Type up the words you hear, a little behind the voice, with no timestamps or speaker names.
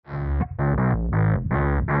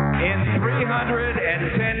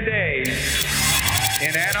110 days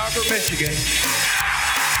in Ann Arbor, Michigan,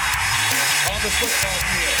 on the football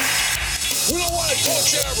field. We don't want to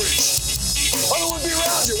coach average. I don't want to be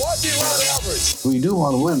around you. Why be around average? We do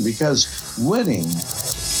want to win because winning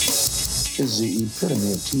is the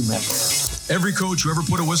epitome of team effort. Every coach who ever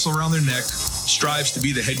put a whistle around their neck strives to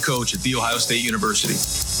be the head coach at The Ohio State University.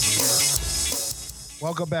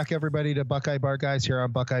 Welcome back, everybody, to Buckeye Bar Guys here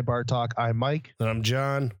on Buckeye Bar Talk. I'm Mike. And I'm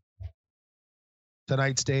John.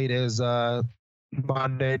 Tonight's date is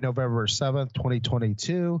Monday, November 7th,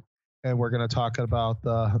 2022. And we're going to talk about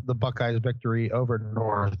the Buckeyes victory over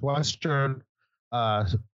Northwestern.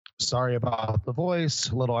 Sorry about the voice,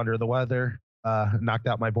 a little under the weather. Knocked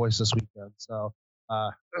out my voice this weekend. So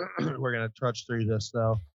we're going to trudge through this,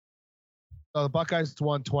 though. So the Buckeyes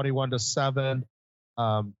won 21-7.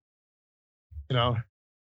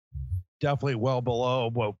 Definitely well below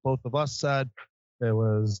what both of us said. It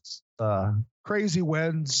was crazy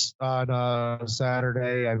winds on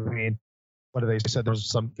Saturday. I mean, what they said, there's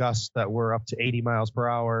some gusts that were up to 80 miles per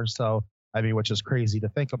hour. So, I mean, which is crazy to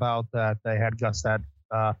think about that they had gusts that,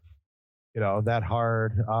 that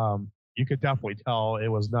hard. You could definitely tell it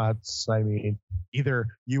was nuts. I mean, either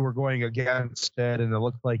you were going against it and it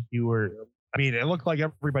looked like it looked like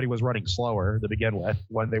everybody was running slower to begin with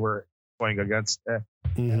when they were going against it,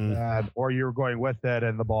 or you were going with it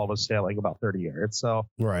and the ball was sailing about 30 yards. So,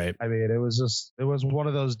 right. I mean, it was one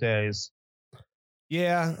of those days.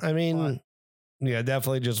 Yeah. I mean,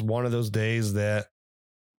 definitely just one of those days that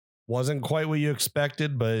wasn't quite what you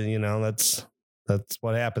expected, but that's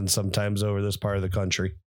what happens sometimes over this part of the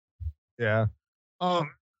country. Yeah. But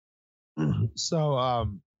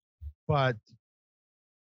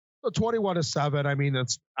 21-7. I mean,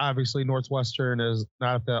 it's obviously Northwestern is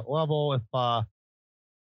not at that level. If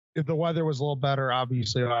the weather was a little better,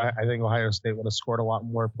 obviously, I think Ohio State would have scored a lot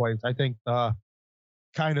more points. I think the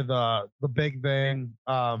big thing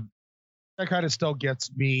that kind of still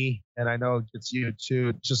gets me, and I know it gets you too.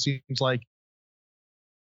 It just seems like,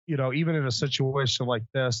 even in a situation like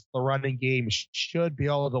this, the running game should be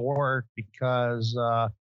able to work because,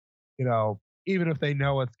 even if they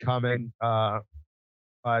know it's coming.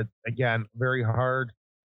 But again, very hard.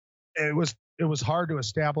 It was hard to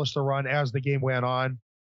establish the run as the game went on.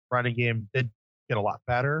 Running game did get a lot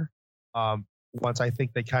better. Once I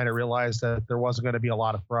think they kind of realized that there wasn't going to be a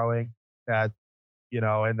lot of throwing, and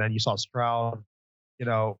then you saw Stroud,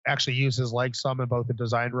 actually use his legs some in both the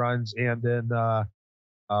design runs and in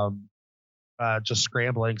just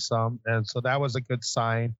scrambling some. And so that was a good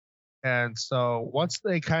sign. And so once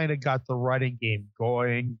they kind of got the running game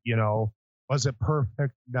going, was it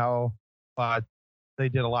perfect? No, but they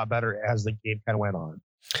did a lot better as the game kind of went on.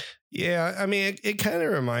 Yeah, I mean, it kind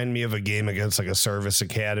of reminded me of a game against like a service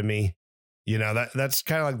academy. That's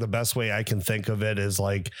kind of like the best way I can think of it is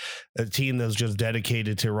like a team that's just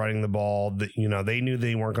dedicated to running the ball. That they knew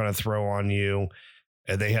they weren't going to throw on you,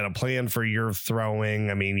 and they had a plan for your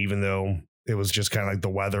throwing. I mean, even though it was just kind of like the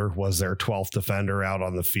weather was their 12th defender out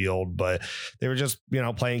on the field, but they were just,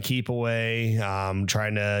 playing keep away,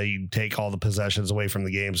 trying to take all the possessions away from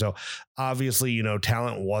the game. So obviously,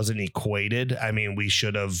 talent wasn't equated. I mean,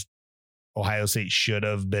 Ohio State should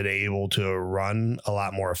have been able to run a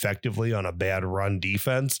lot more effectively on a bad run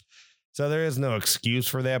defense. So there is no excuse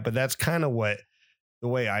for that, but that's kind of the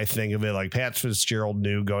way I think of it. Like Pat Fitzgerald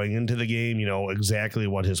knew going into the game, exactly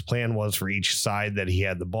what his plan was for each side that he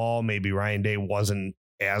had the ball. Maybe Ryan Day wasn't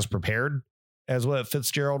as prepared as what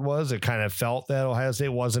Fitzgerald was. It kind of felt that Ohio State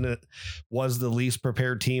was the least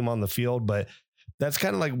prepared team on the field, but that's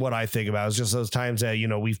kind of like what I think about. It's just those times that,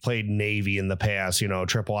 we've played Navy in the past, a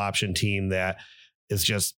triple option team that it's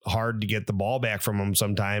just hard to get the ball back from them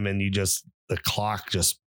sometime. And the clock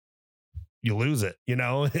you lose it,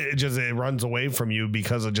 it runs away from you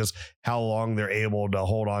because of just how long they're able to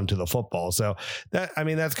hold on to the football. So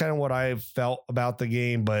that's kind of what I felt about the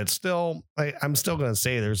game, but still, I'm still going to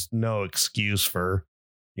say there's no excuse for,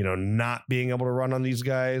 not being able to run on these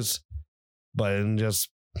guys. But just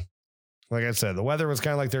like I said, the weather was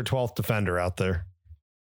kind of like their 12th defender out there.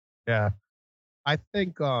 Yeah. I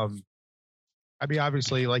think,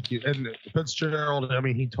 obviously like and Fitzgerald,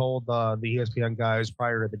 he told the ESPN guys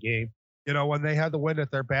prior to the game, when they had the wind at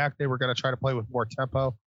their back, they were going to try to play with more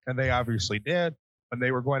tempo, and they obviously did. When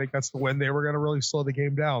they were going against the wind, they were going to really slow the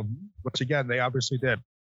game down, which, again, they obviously did.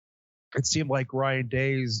 It seemed like Ryan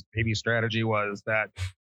Day's maybe strategy was that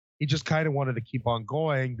he just kind of wanted to keep on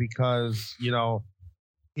going because,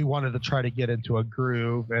 he wanted to try to get into a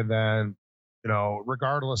groove, and then,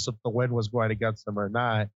 regardless if the wind was going against them or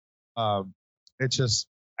not, I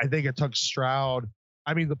think it took Stroud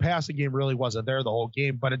I mean, the passing game really wasn't there the whole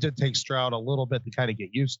game, but it did take Stroud a little bit to kind of get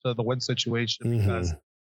used to the win situation because,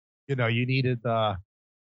 you know, you needed to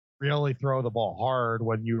really throw the ball hard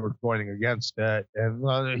when you were going against it.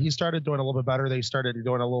 And he started doing a little bit better. They started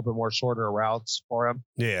doing a little bit more shorter routes for him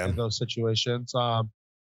in those situations. And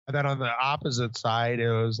then on the opposite side,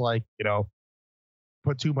 it was like, you know,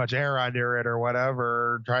 put too much air under it or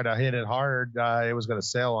whatever, try to hit it hard, it was going to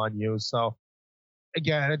sail on you. So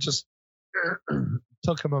again, it just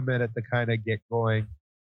took him a minute to kind of get going,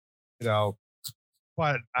 you know,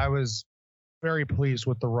 but I was very pleased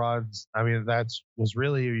with the runs. I mean, was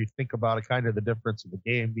really, if you think about it, kind of the difference in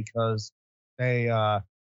the game because they,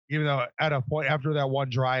 even though at a point after that one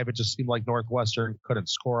drive, it just seemed like Northwestern couldn't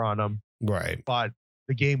score on them. Right. But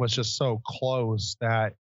the game was just so close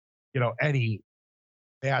that, you know, any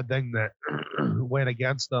bad thing that went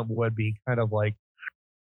against them would be kind of like,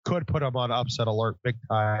 could put them on upset alert big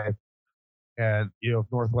time. And, you know, if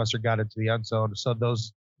Northwestern got into the end zone. So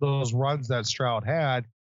those runs that Stroud had,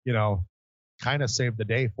 you know, kind of saved the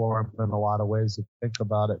day for him in a lot of ways if you think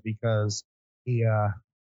about it, because he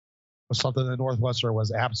was something that Northwestern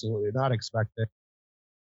was absolutely not expecting.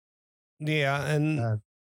 Yeah. And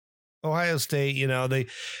Ohio State, you know, they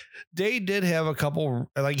did have a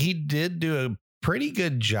couple, like he did do a pretty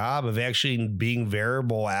good job of actually being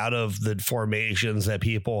variable out of the formations that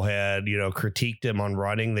people had, you know, critiqued him on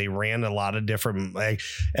running. They ran a lot of different, like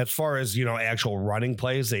as far as, you know, actual running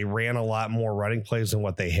plays, they ran a lot more running plays than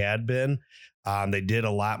what they had been. They did a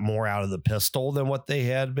lot more out of the pistol than what they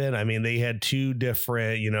had been. I mean, they had two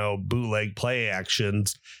different, you know, bootleg play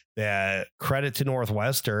actions that credit to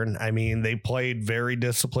Northwestern. I mean, they played very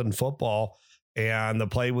disciplined football. And the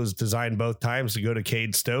play was designed both times to go to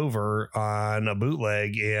Cade Stover on a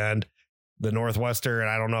bootleg, and the Northwestern,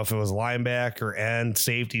 I don't know if it was linebacker, end,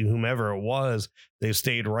 safety, whomever it was, they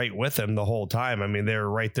stayed right with him the whole time. I mean, they were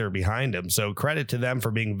right there behind him. So credit to them for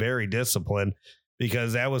being very disciplined,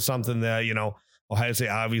 because that was something that, you know, Ohio State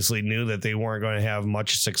obviously knew that they weren't going to have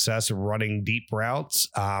much success running deep routes.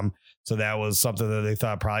 So that was something that they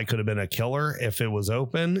thought probably could have been a killer if it was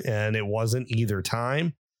open, and it wasn't either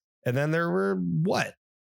time. And then there were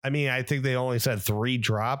I think they only said 3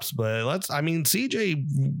 drops, but CJ,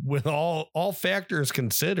 with all factors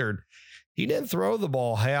considered, he didn't throw the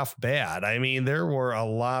ball half bad. I mean, there were a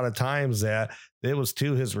lot of times that it was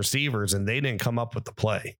to his receivers and they didn't come up with the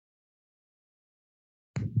play.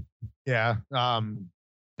 Yeah,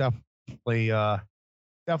 definitely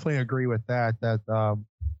agree with that.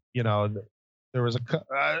 You know, there was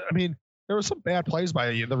there were some bad plays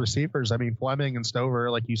by the receivers. I mean, Fleming and Stover,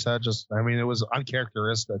 like you said, it was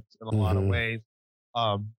uncharacteristic in a lot of ways.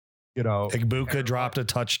 You know, Igbuka dropped a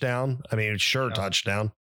touchdown. I mean,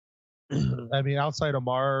 touchdown. I mean, outside of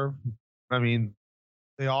Marv, I mean,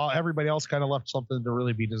 everybody else kind of left something to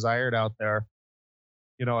really be desired out there.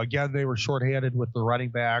 You know, again, they were shorthanded with the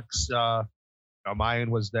running backs.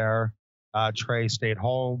 Mayan was there. Trey stayed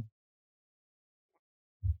home.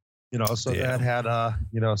 You know, so that had,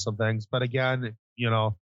 you know, some things. But again, you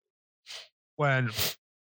know, when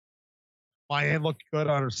Mayan looked good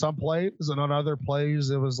on some plays and on other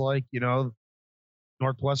plays, it was like, you know,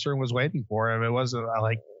 Northwestern was waiting for him. It wasn't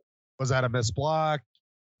like, was that a missed block?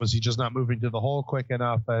 Was he just not moving to the hole quick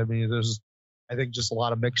enough? I mean, there's, I think, just a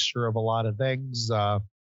lot of mixture of a lot of things.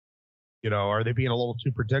 You know, are they being a little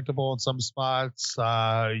too predictable in some spots?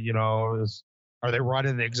 You know, are they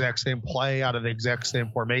running the exact same play out of the exact same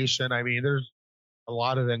formation? I mean, there's a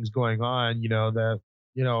lot of things going on, you know, that,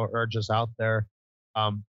 you know, are just out there.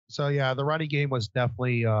 So yeah, the running game was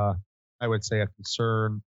definitely, I would say, a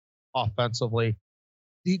concern offensively.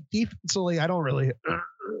 Defensively, I don't really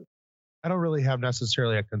have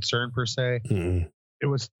necessarily a concern per se. Mm-hmm. It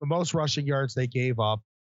was the most rushing yards they gave up.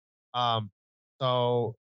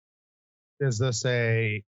 So is this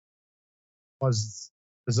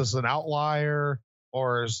an outlier,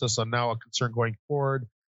 or is this now a concern going forward?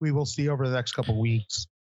 We will see over the next couple of weeks.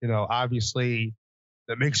 You know, obviously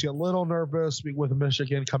that makes you a little nervous with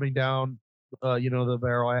Michigan coming down, you know, the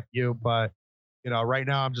barrel at you. But, you know, right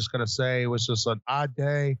now I'm just going to say it was just an odd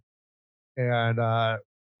day, and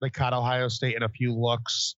they caught Ohio State in a few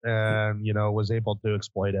looks and, you know, was able to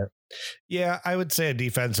exploit it. Yeah, I would say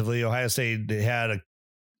defensively, Ohio State had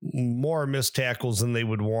more missed tackles than they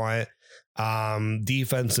would want.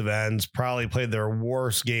 Defensive ends probably played their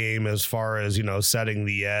worst game as far as, you know, setting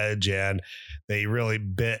the edge, and they really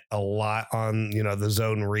bit a lot on, you know, the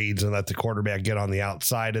zone reads and let the quarterback get on the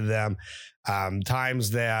outside of them. Times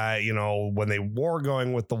that, you know, when they were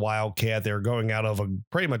going with the Wildcat, they were going out of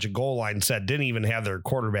pretty much a goal line set, didn't even have their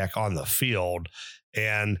quarterback on the field.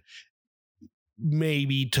 And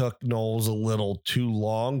maybe took Knowles a little too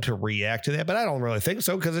long to react to that, but I don't really think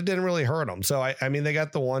so because it didn't really hurt them. So I mean, they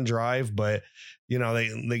got the one drive, but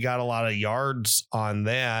they got a lot of yards on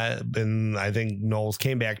that, and I think Knowles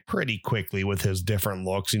came back pretty quickly with his different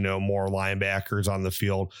looks. More linebackers on the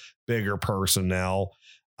field, bigger personnel.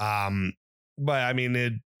 But I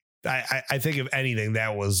mean, I think if anything,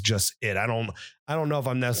 that was just it. I don't know if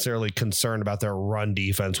I'm necessarily concerned about their run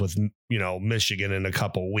defense with, Michigan in a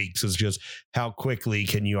couple weeks. It's just how quickly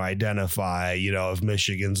can you identify, if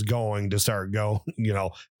Michigan's going to start going,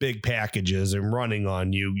 big packages and running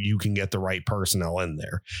on you, you can get the right personnel in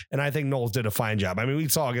there. And I think Knowles did a fine job. I mean, we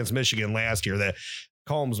saw against Michigan last year that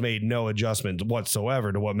Combs made no adjustment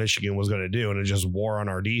whatsoever to what Michigan was going to do. And it just wore on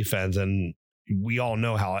our defense. And we all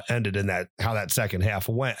know how it ended how that second half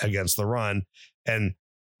went against the run. And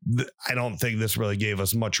I don't think this really gave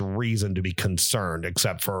us much reason to be concerned,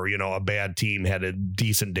 except for, a bad team had a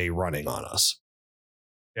decent day running on us.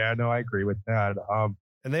 Yeah, no, I agree with that.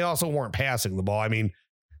 And they also weren't passing the ball. I mean,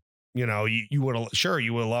 you would have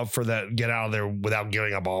loved for that get out of there without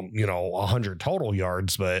giving up all, 100 total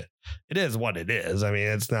yards, but it is what it is. I mean,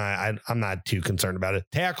 it's not, I'm not too concerned about it.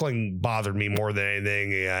 Tackling bothered me more than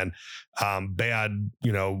anything, and bad,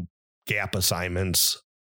 gap assignments.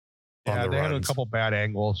 Yeah, they had a couple bad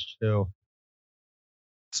angles too.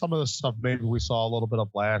 Some of the stuff maybe we saw a little bit of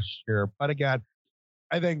last year, but again,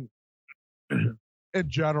 I think in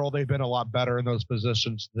general, they've been a lot better in those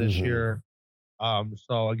positions this year.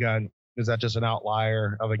 So again, is that just an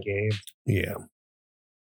outlier of a game? Yeah.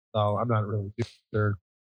 So I'm not really sure.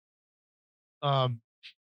 I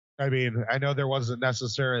mean, I know there wasn't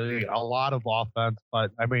necessarily a lot of offense, but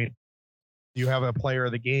I mean, you have a player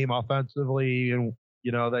of the game offensively, and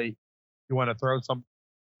that you want to throw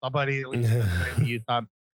somebody at least maybe you thought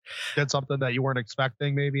did something that you weren't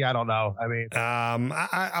expecting. Maybe, I don't know. I mean,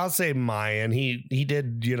 I'll say Mayan. He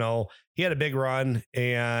did. He had a big run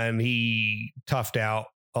and he toughed out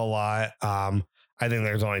a lot. I think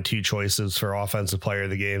there's only two choices for offensive player of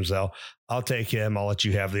the game, so I'll take him. I'll let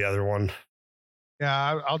you have the other one.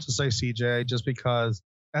 Yeah, I'll just say CJ, just because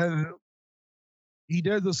he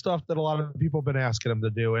did the stuff that a lot of people have been asking him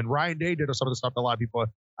to do, and Ryan Day did some of the stuff that a lot of people.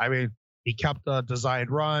 I mean, he kept a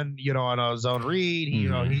designed run, on a zone read.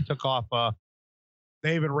 He took off.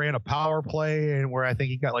 They even ran a power play, and where I think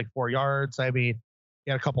he got like 4 yards. I mean,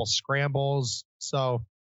 he had a couple scrambles. So,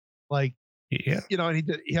 and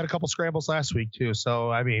he had a couple scrambles last week too.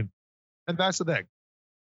 So, I mean, and that's the thing.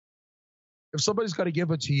 If somebody's got to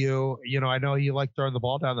give it to you, I know you like throwing the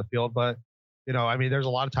ball down the field, but, I mean, there's a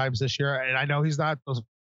lot of times this year, and I know he's not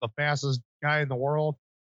the fastest guy in the world.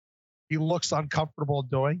 He looks uncomfortable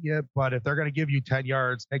doing it, but if they're going to give you 10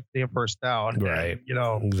 yards, take the first down. Right.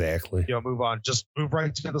 And, exactly. Move on. Just move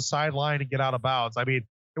right to the sideline and get out of bounds. I mean,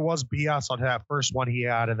 it was BS on that first one he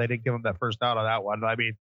had, and they didn't give him that first down on that one. I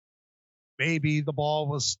mean, maybe the ball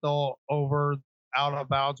was still out of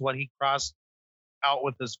bounds when he crossed out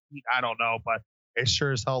with his feet. I don't know, but it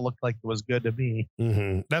sure as hell looked like it was good to me.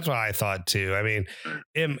 Mm-hmm. That's what I thought too. I mean,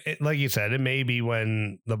 like you said, it may be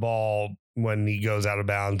when he goes out of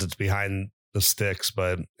bounds, it's behind the sticks,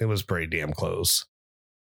 but it was pretty damn close.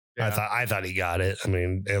 Yeah. I thought he got it. I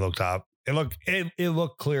mean, it looked up. It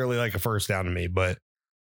looked clearly like a first down to me, but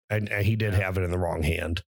he did have it in the wrong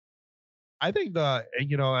hand. I think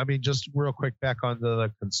just real quick back onto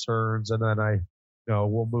the concerns, and then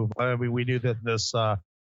we'll move. I mean, we knew that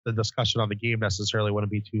the discussion on the game necessarily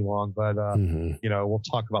wouldn't be too long, but we'll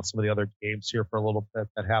talk about some of the other games here for a little bit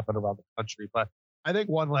that happened around the country. But I think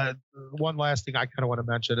one last thing I kind of want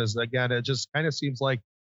to mention is, again, it just kind of seems like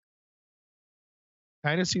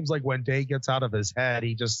when Day gets out of his head,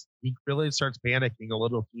 he really starts panicking a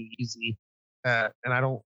little too easy, and I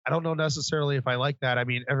don't know necessarily if I like that. I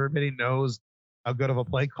mean, everybody knows how good of a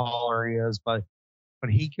play caller he is, but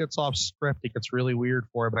when he gets off script, it gets really weird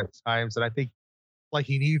for him at times, and I think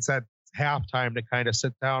he needs that halftime to kind of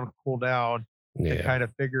sit down, cool down, and kind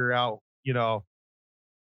of figure out,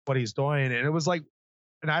 what he's doing. And it was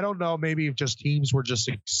and I don't know, maybe if just teams were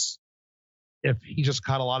if he just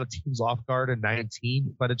caught a lot of teams off guard in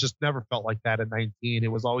 19, but it just never felt like that in 19.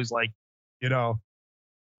 It was always the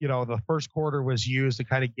first quarter was used to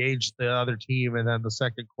kind of gauge the other team, and then the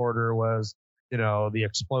second quarter was, the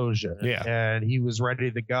explosion. Yeah. And he was ready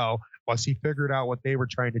to go. Once he figured out what they were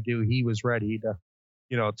trying to do, he was ready to,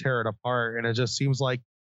 tear it apart. And it just seems like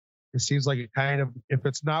it kind of, if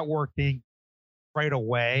it's not working right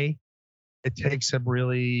away, it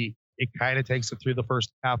kind of takes it through the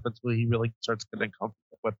first half until he really starts getting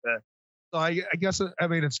comfortable with it. So I guess, I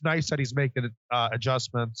mean, it's nice that he's making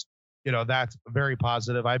adjustments. That's very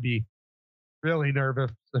positive. I'd be really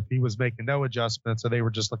nervous if he was making no adjustments, so they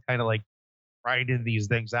were just kind of like grinding these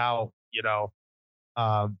things out,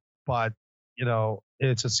 but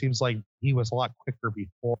it just seems like he was a lot quicker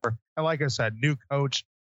before. And like I said, new coach,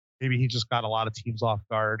 maybe he just got a lot of teams off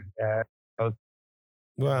guard.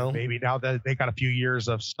 Well, maybe now that they got a few years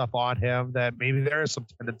of stuff on him, that maybe there is some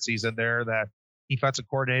tendencies in there that defensive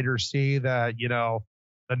coordinators see that,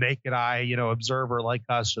 the naked eye, observer like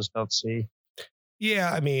us just don't see.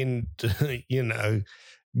 Yeah, I mean,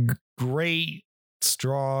 great,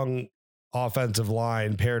 strong offensive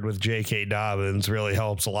line paired with J.K. Dobbins really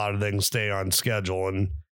helps a lot of things stay on schedule. And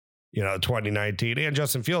 2019, and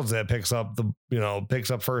Justin Fields that picks up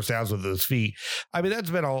first downs with his feet. I mean, I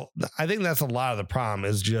think that's a lot of the problem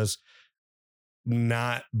is just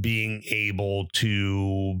not being able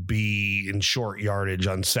to be in short yardage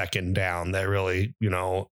on second down. That really,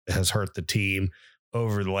 has hurt the team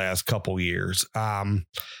over the last couple years.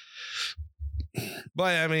 But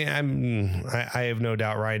I mean, I have no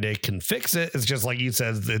doubt Ryan Day can fix it. It's just like you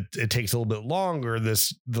said, it takes a little bit longer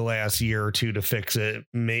the last year or two to fix it.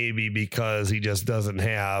 Maybe because he just doesn't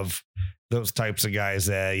have those types of guys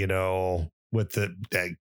that,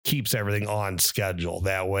 that keeps everything on schedule.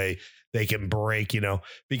 That way they can break,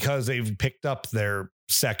 because they've picked up their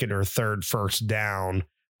second or third first down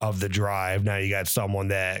of the drive. Now you got someone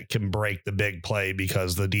that can break the big play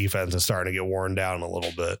because the defense is starting to get worn down a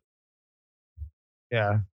little bit.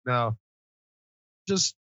 Yeah, no,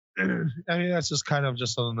 just, I mean, that's just kind of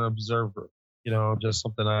just an observer, just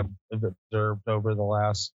something I've observed over the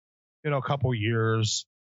last, couple years.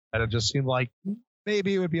 And it just seemed like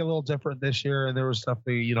maybe it would be a little different this year. And there was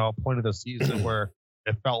definitely, a point of the season where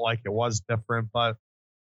it felt like it was different. But,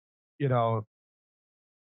 Penn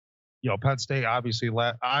State, obviously,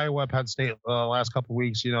 Iowa, Penn State, last couple of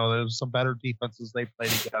weeks, there's some better defenses they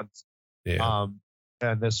played against. Yeah.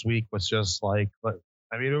 And this week was just like,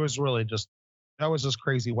 I mean, it was really that was just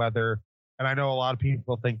crazy weather. And I know a lot of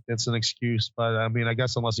people think it's an excuse, but I mean, I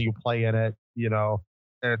guess unless you play in it,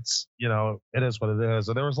 it's, it is what it is.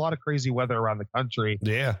 And there was a lot of crazy weather around the country.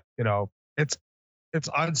 Yeah. It's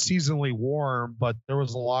unseasonably warm, but there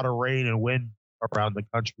was a lot of rain and wind around the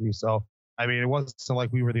country. So, I mean, it wasn't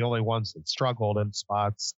like we were the only ones that struggled in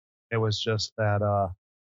spots. It was just that,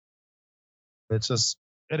 it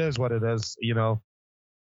is what it is,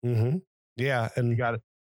 Mm-hmm. Yeah. And you got it.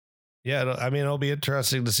 Yeah. I mean, it'll be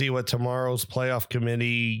interesting to see what tomorrow's playoff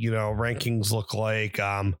committee, rankings look like.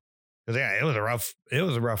 Cause yeah, it was a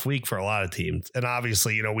rough week for a lot of teams. And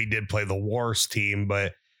obviously, we did play the worst team,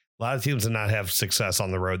 but a lot of teams did not have success on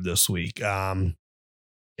the road this week. Yeah.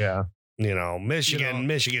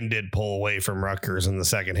 Michigan did pull away from Rutgers in the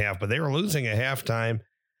second half, but they were losing at halftime.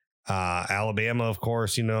 Alabama, of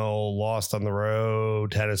course, lost on the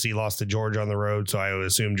road. Tennessee lost to Georgia on the road. So I would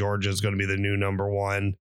assume Georgia is going to be the new number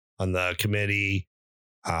one on the committee.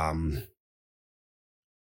 Who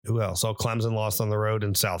else? Oh, Clemson lost on the road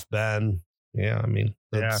in South Bend. Yeah. I mean,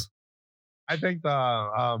 I think you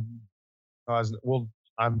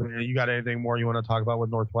got anything more you want to talk about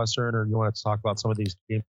with Northwestern, or you want to talk about some of these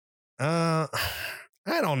teams? I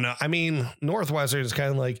don't know. I mean, Northwestern is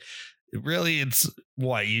kind of like, really, it's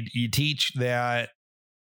what you teach that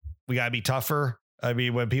we got to be tougher. I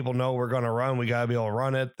mean, when people know we're going to run, we got to be able to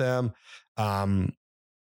run at them.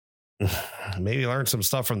 Maybe learn some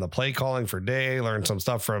stuff from the play calling for Day, learn some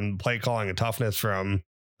stuff from play calling and toughness from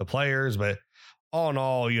the players. But all in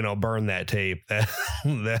all, burn that tape.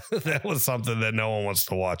 That was something that no one wants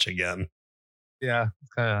to watch again. Yeah,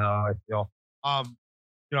 that's kind of how I feel.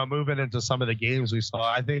 Moving into some of the games we saw,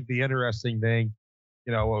 I think the interesting thing,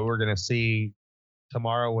 what we're going to see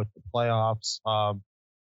tomorrow with the playoffs,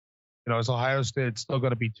 is Ohio State still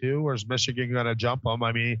going to be 2, or is Michigan going to jump them?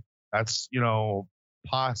 I mean, that's,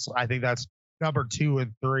 I think that's number 2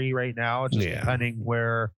 and 3 right now, just depending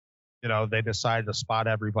where, they decide to spot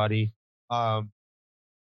everybody. And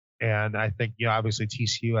I think, obviously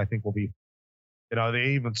TCU, I think will be,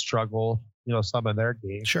 they even struggle, some in their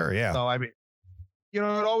games. Sure. Yeah. So, I mean, it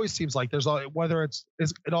always seems like it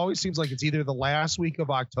always seems like it's either the last week of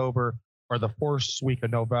October or the first week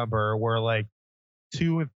of November where like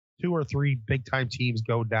two or three big time teams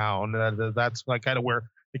go down. That's like kind of where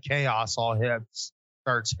the chaos all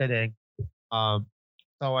starts hitting. So,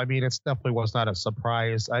 I mean, it's definitely was not a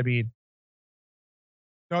surprise. I mean,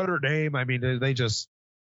 Notre Dame, I mean, they just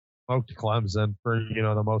smoked Clemson for,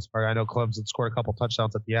 the most part. I know Clemson scored a couple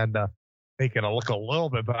touchdowns at the end to make it look a little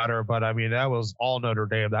bit better, but I mean, that was all Notre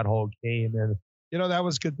Dame that whole game. And, that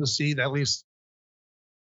was good to see. At least,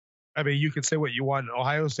 I mean, you can say what you want.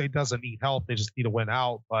 Ohio State doesn't need help. They just need to win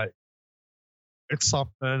out. But it's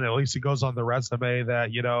something. At least it goes on the resume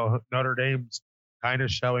that, Notre Dame's kind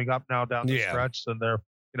of showing up now down the stretch, and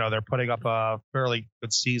they're putting up a fairly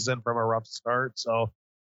good season from a rough start. So,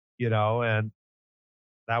 and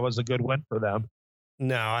that was a good win for them.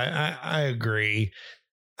 No, I agree.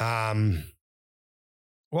 What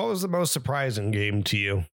was the most surprising game to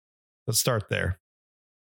you? Let's start there.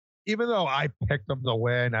 Even though I picked them to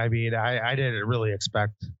win, I mean, I didn't really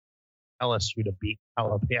expect LSU to beat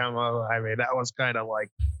Alabama. I mean, that was kind of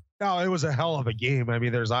like, no, it was a hell of a game. I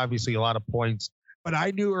mean, there's obviously a lot of points, but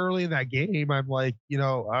I knew early in that game, I'm like,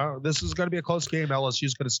 this is going to be a close game.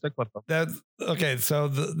 LSU's going to stick with them. Okay. So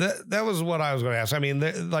that was what I was going to ask. I mean,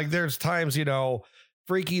 there's times,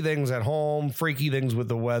 freaky things at home, freaky things with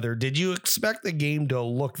the weather. Did you expect the game to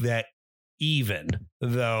look that even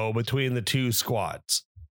though between the two squads?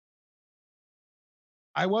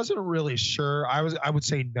 I wasn't really sure. I would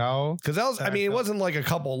say no, because it wasn't like a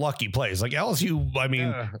couple lucky plays. Like LSU, I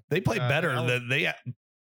mean, they played better than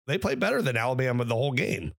they played better than Alabama the whole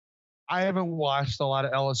game. I haven't watched a lot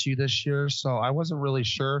of LSU this year, so I wasn't really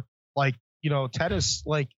sure. Like, tennis,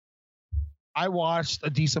 like I watched a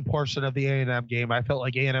decent portion of the A&M game. I felt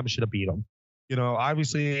like A&M should have beat them.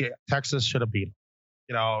 Obviously Texas should have beat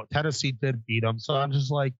them. Tennessee did beat them. So I'm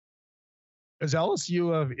just like, as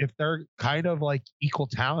LSU, if they're kind of like equal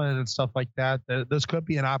talent and stuff like that, this could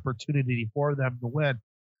be an opportunity for them to win.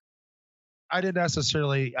 I didn't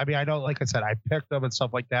necessarily, I mean, I know, like I said, I picked them and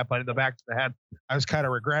stuff like that, but in the back of the head, I was kind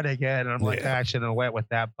of regretting it. And I'm like, I shouldn't have went with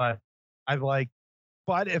that. But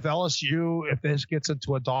but if this gets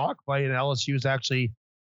into a dogfight and LSU is actually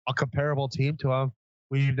a comparable team to them,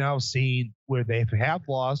 we've now seen where they have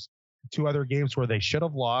lost 2 other games where they should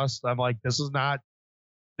have lost. I'm like, this is not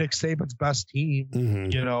Nick Saban's best team,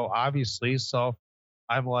 obviously. So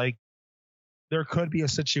I'm like, there could be a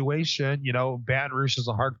situation, Baton Rouge is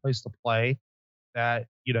a hard place to play that,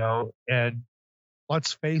 and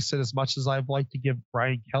let's face it, as much as I've liked to give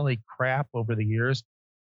Brian Kelly crap over the years,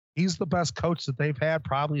 he's the best coach that they've had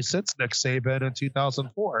probably since Nick Saban in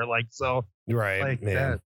 2004. Like, so, right. Like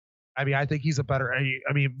that. I mean, I think he's a better,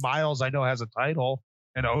 I mean, Miles, I know, has a title.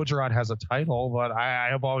 And Ogeron has a title, but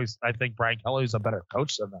I think Brian Kelly is a better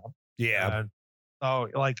coach than them. Yeah. And so,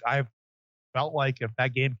 like, I felt like if they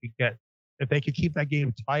could keep that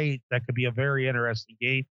game tight, that could be a very interesting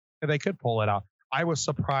game, and they could pull it out. I was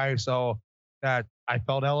surprised, though, that I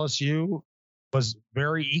felt LSU was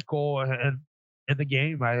very equal in the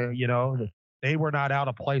game. They were not out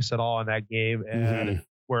of place at all in that game, and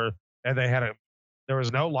there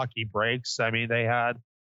was no lucky breaks. I mean, they had,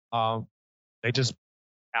 they just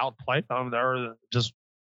outplayed them.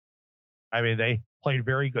 They played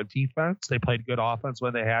very good defense. They played good offense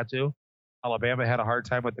when they had to. Alabama had a hard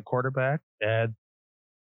time with the quarterback, and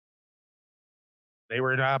they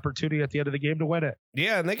were an opportunity at the end of the game to win it.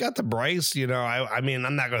 Yeah, and they got the Bryce, I mean,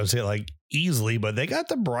 I'm not going to say like easily, but they got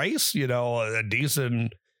the Bryce, a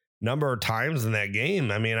decent number of times in that game.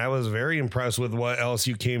 I mean, I was very impressed with what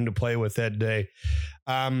LSU came to play with that day.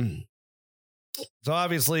 So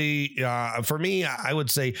obviously, for me, I would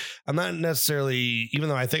say I'm not necessarily, even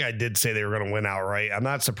though I think I did say they were going to win outright, I'm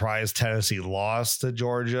not surprised Tennessee lost to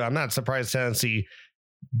Georgia. I'm not surprised Tennessee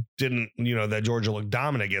didn't, that Georgia looked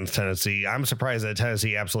dominant against Tennessee. I'm surprised that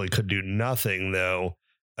Tennessee absolutely could do nothing, though,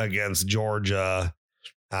 against Georgia.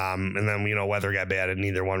 And then, weather got bad and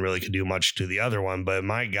neither one really could do much to the other one. But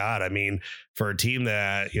my God, I mean, for a team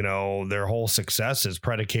that, their whole success is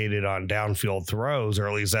predicated on downfield throws, or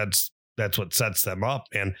at least that's what sets them up.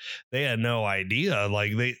 And they had no idea.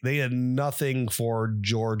 Like they had nothing for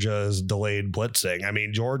Georgia's delayed blitzing. I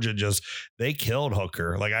mean, Georgia they killed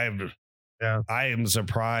Hooker. Like I am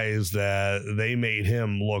surprised that they made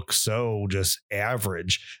him look so just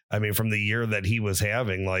average. I mean, from the year that he was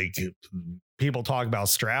having, like people talk about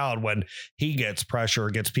Stroud when he gets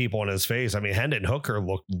pressure, gets people in his face. I mean, Hendon Hooker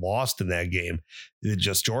looked lost in that game.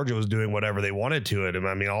 Georgia was doing whatever they wanted to it.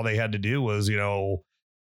 I mean, all they had to do was,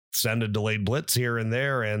 send a delayed blitz here and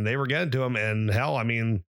there, and they were getting to him. And hell, I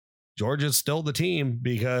mean, Georgia's still the team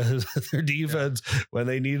because their defense, when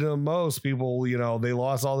they needed them most, people, they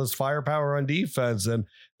lost all this firepower on defense, and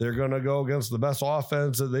they're going to go against the best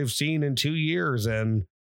offense that they've seen in 2 years. And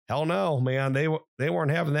hell no, man, they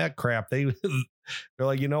weren't having that crap. They're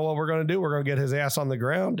like, you know what we're going to do? We're going to get his ass on the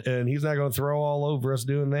ground, and he's not going to throw all over us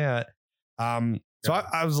doing that. So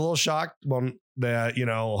I was a little shocked when that,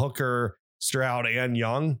 Hooker, Stroud, and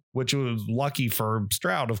Young, which was lucky for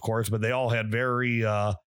Stroud, of course, but they all had very,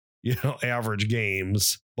 average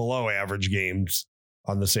games, below average games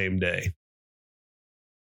on the same day.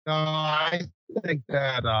 No, I think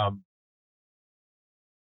that,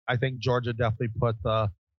 I think Georgia definitely put the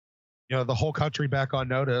the whole country back on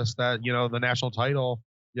notice that, the national title,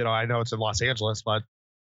 I know it's in Los Angeles, but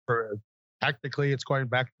technically it's going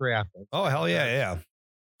back to Athens. Oh, hell yeah. Yeah,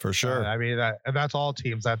 for sure. I mean, and that's all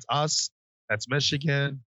teams. That's us. That's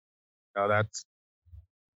Michigan. That's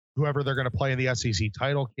whoever they're going to play in the SEC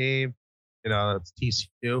title game. It's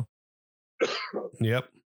TCU. Yep.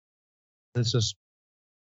 It's just,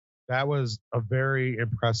 that was a very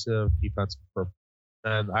impressive defensive performance.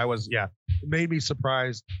 And it made me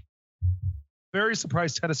surprised. Very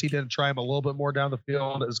surprised Tennessee didn't try him a little bit more down the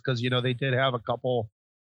field, is because, they did have a couple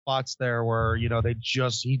spots there where,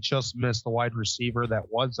 he just missed the wide receiver that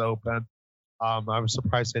was open. I was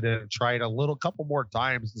surprised they didn't try it a couple more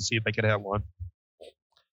times to see if they could have one.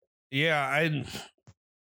 Yeah,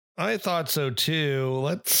 I thought so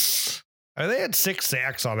too. They had 6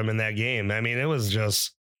 sacks on him in that game. I mean, it was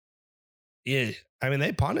just, they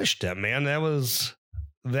punished him, man. That was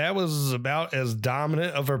about as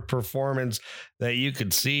dominant of a performance that you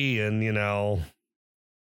could see, and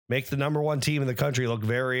make the number 1 team in the country look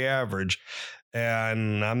very average.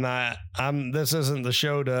 And this isn't the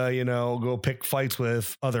show to, go pick fights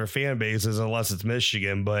with other fan bases unless it's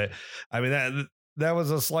Michigan. But I mean, that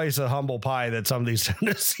was a slice of humble pie that some of these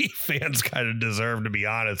Tennessee fans kind of deserve, to be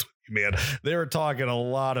honest with you, man. They were talking a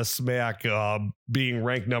lot of smack, being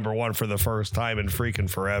ranked number 1 for the first time in freaking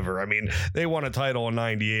forever. I mean, they won a title in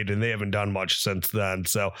 98 and they haven't done much since then.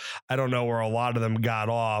 So I don't know where a lot of them got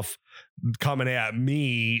off coming at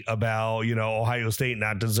me about, Ohio State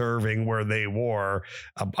not deserving where they were.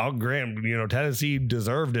 I'll grant, Tennessee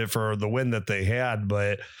deserved it for the win that they had,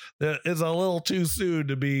 but it's a little too soon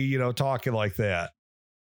to be, talking like that.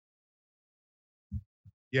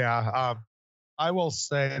 Yeah. I will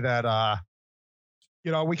say that,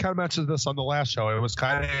 we kind of mentioned this on the last show. It was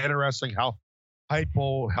kind of interesting how he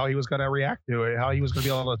was going to react to it, how he was going to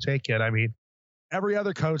be able to take it. I mean, every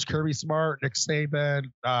other coach, Kirby Smart, Nick Saban,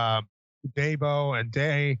 Dabo and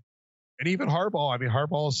Day, and even Harbaugh. I mean,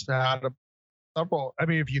 Harbaugh's had several. I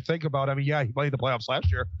mean, if you think about it, he played the playoffs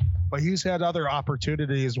last year, but he's had other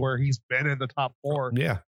opportunities where he's been in the top 4.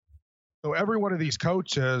 Yeah. So every one of these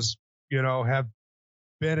coaches, have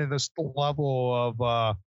been in this level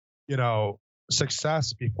of,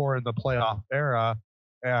 success before in the playoff era.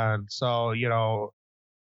 And so,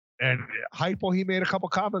 and Heupel, he made a couple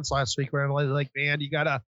comments last week where I'm like, man,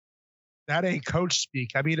 that ain't coach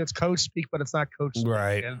speak. I mean, it's coach speak, but it's not coach speak.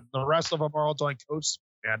 Right. And the rest of them are all doing coach speak,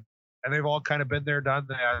 man. And they've all kind of been there, done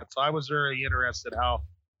that. So I was very interested how,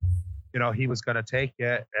 he was going to take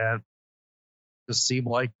it. And it just seemed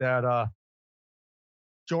like that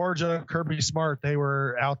Georgia, Kirby Smart, they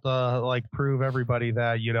were out to prove everybody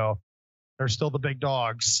that, they're still the big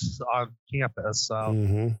dogs on campus. So,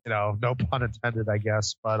 no pun intended, I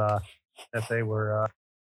guess, but that they were.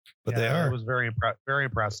 But they are. It was very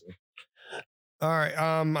impressive. All right.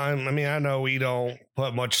 I know we don't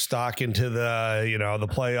put much stock into the, the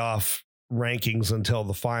playoff rankings until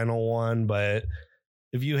the final one, but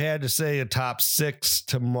if you had to say a top 6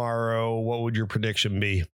 tomorrow, what would your prediction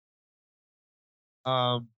be?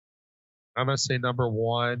 I'm going to say number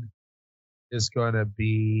 1 is going to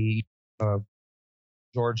be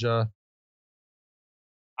Georgia.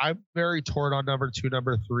 I'm very torn on number 2,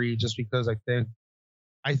 number 3, just because I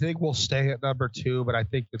think we'll stay at number 2, but I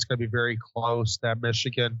think it's going to be very close that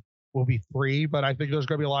Michigan will be 3. But I think there's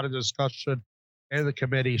going to be a lot of discussion in the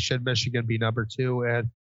committee. Should Michigan be number 2? And,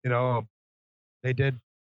 they did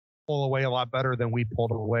pull away a lot better than we pulled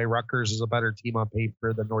away. Rutgers is a better team on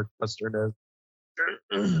paper than Northwestern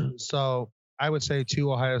is. So I would say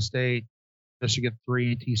 2, Ohio State, Michigan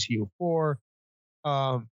 3, TCU 4.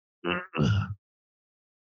 And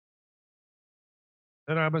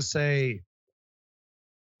I'm going to say,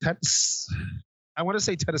 I want to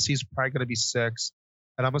say Tennessee's probably going to be 6,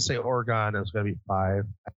 and I'm going to say Oregon is going to be 5.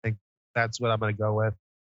 I think that's what I'm going to go with.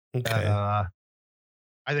 Okay. And,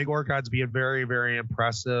 I think Oregon's being very, very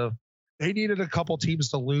impressive. They needed a couple teams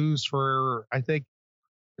to lose for, I think,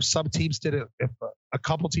 if some teams didn't, if a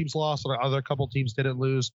couple teams lost and other couple teams didn't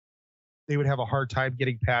lose, they would have a hard time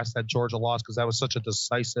getting past that Georgia loss because that was such a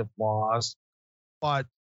decisive loss. But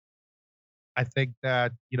I think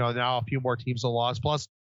that, now a few more teams have lost. Plus,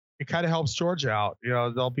 it kind of helps Georgia out.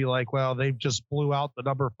 They'll be like, well, they just blew out the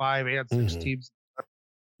number 5 and 6 teams.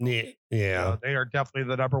 Yeah. They are definitely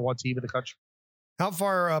the number 1 team in the country. How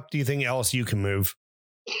far up do you think LSU can move?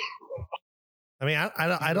 I mean,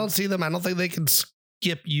 I don't see them. I don't think they can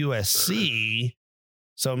skip USC.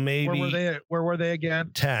 So maybe where were they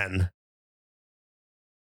again? 10.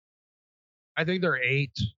 I think they're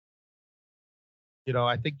 8.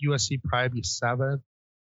 I think USC probably be 7.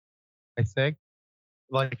 I think.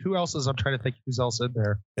 Who else is? I'm trying to think who's else in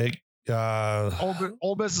there.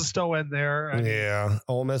 Ole Miss is still in there. Yeah,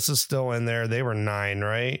 Ole Miss is still in there. They were 9,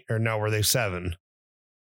 right? Or no, were they 7?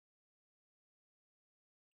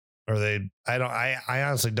 Or they? I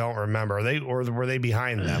honestly don't remember. Were they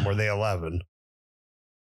behind them? Were they 11?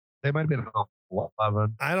 They might have been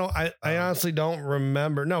 11. I honestly don't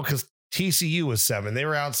remember. No, because TCU was 7. They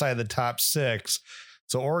were outside the top 6.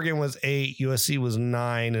 So Oregon was 8, USC was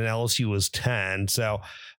 9, and LSU was 10. So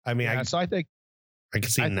I mean, so I think I can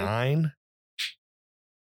see 9.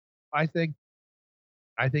 I think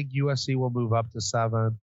USC will move up to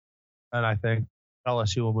 7, and I think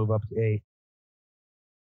LSU will move up to 8.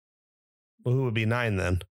 Well, who would be 9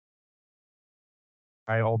 then?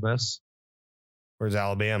 Ole Miss. Where's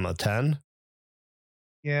Alabama? 10?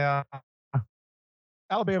 Yeah.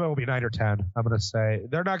 Alabama will be 9 or 10, I'm going to say.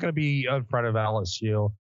 They're not going to be in front of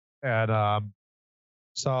LSU. And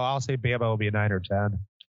so I'll say Bama will be a 9 or 10.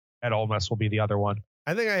 And Ole Miss will be the other one.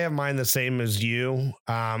 I think I have mine the same as you.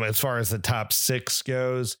 As far as the top 6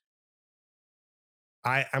 goes,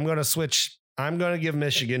 I'm going to switch. I'm going to give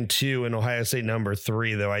Michigan 2 and Ohio State number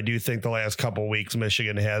 3, though. I do think the last couple of weeks,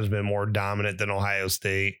 Michigan has been more dominant than Ohio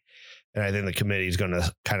State. And I think the committee is going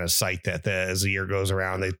to kind of cite that as the year goes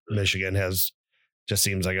around. Michigan just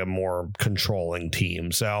seems like a more controlling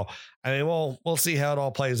team. So, I mean, we'll see how it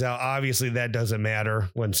all plays out. Obviously, that doesn't matter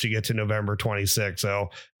once you get to November 26th. So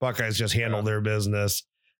Buckeyes just handle their business.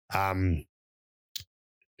 And,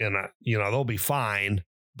 they'll be fine.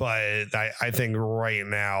 But I think right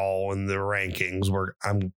now in the rankings, we're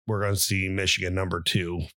going to see Michigan number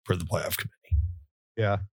 2 for the playoff committee.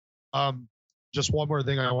 Yeah. Just one more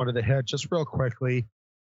thing I wanted to hit just real quickly.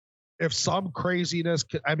 If some craziness,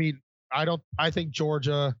 I think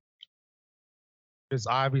Georgia is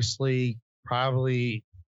obviously probably,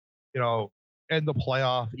 in the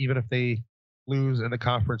playoff, even if they lose in the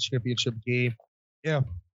conference championship game. If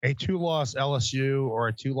a 2-loss LSU or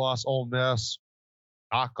a 2-loss Ole Miss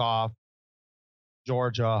knock off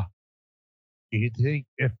Georgia, do you think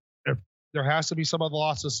if there has to be some of the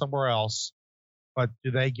losses somewhere else, but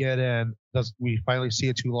do they get in? Does we finally see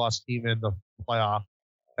a 2-loss team in the playoff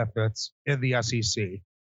if it's in the SEC?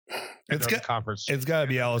 It's got to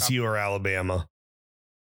be LSU or Alabama.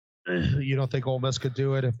 You don't think Ole Miss could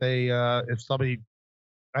do it if somebody?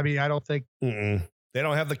 I mean, I don't think they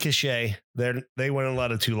don't have the cachet. They wouldn't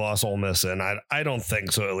let a 2-loss Ole Miss in. I don't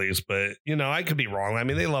think so, at least. But I could be wrong. I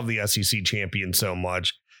mean, they love the SEC champion so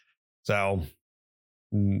much. So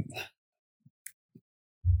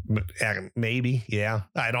maybe, yeah.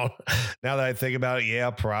 I don't. Now that I think about it,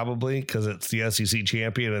 yeah, probably, because it's the SEC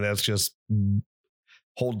champion, and that's just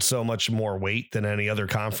holds so much more weight than any other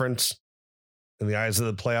conference in the eyes of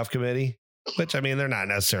the playoff committee, which, I mean, they're not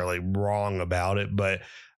necessarily wrong about it, but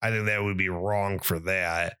I think that would be wrong for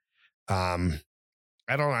that. You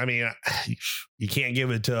can't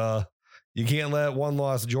give it to, you can't let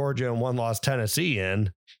 1-loss Georgia and 1-loss Tennessee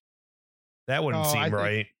in. That wouldn't seem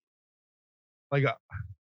right.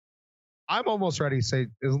 I'm almost ready to say,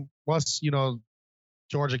 unless,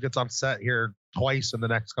 Georgia gets upset here twice in the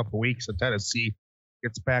next couple of weeks and Tennessee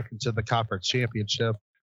gets back into the conference championship,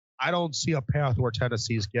 I don't see a path where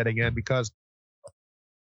Tennessee's getting in, because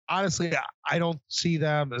honestly, I don't see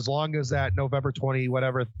them, as long as that November 20,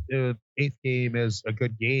 whatever, 8th game is a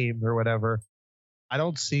good game or whatever. I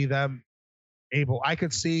don't see them able. I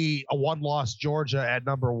could see a 1-loss Georgia at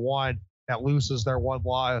number 1 that loses their 1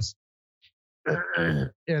 loss in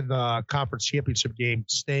the conference championship game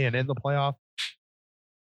staying in the playoff.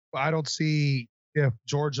 But I don't see, if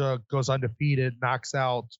Georgia goes undefeated, knocks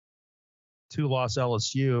out 2-loss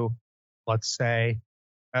LSU, let's say,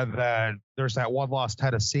 and then there's that 1-loss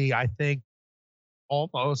Tennessee. I think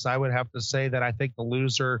almost I would have to say that I think the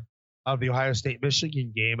loser of the Ohio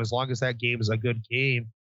State-Michigan game, as long as that game is a good game,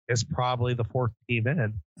 is probably the 4th team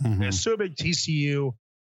in. Mm-hmm. Assuming TCU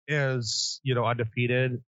is,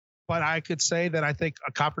 undefeated. But I could say that I think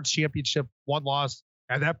a conference championship 1 loss,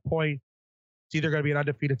 at that point, it's either going to be an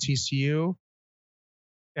undefeated TCU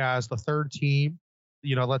as the 3rd team.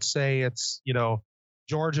 Let's say it's,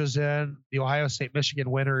 Georgia's in, the Ohio State Michigan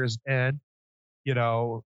winner is in,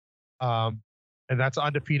 and that's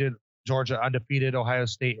undefeated Georgia, undefeated Ohio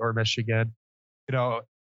State or Michigan.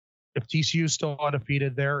 If TCU is still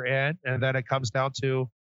undefeated, they're in, and then it comes down to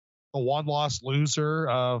the 1-loss loser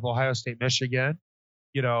of Ohio State Michigan,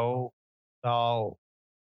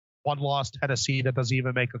 1-loss Tennessee that doesn't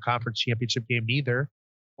even make a conference championship game neither.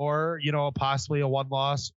 Or, possibly a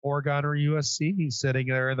 1-loss Oregon or USC sitting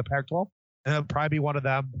there in the Pac-12. And probably one of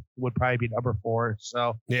them would probably be number 4.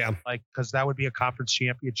 So, yeah, because that would be a conference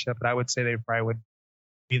championship. And I would say they probably would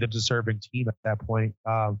be the deserving team at that point.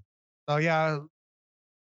 So, yeah,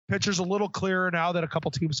 Picture's a little clearer now that a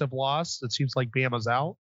couple teams have lost. It seems like Bama's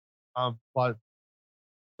out, but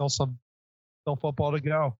still football to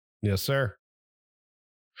go. Yes, sir.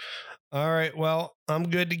 All right. Well, I'm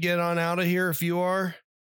good to get on out of here if you are.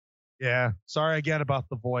 Yeah. Sorry again about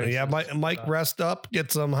the voice. Yeah, Mike, rest up,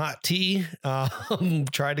 get some hot tea.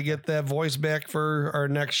 Try to get that voice back for our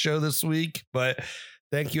next show this week. But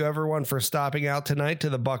thank you, everyone, for stopping out tonight to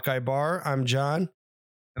the Buckeye Bar. I'm John.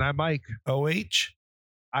 And I'm Mike. OH.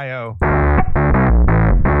 IO.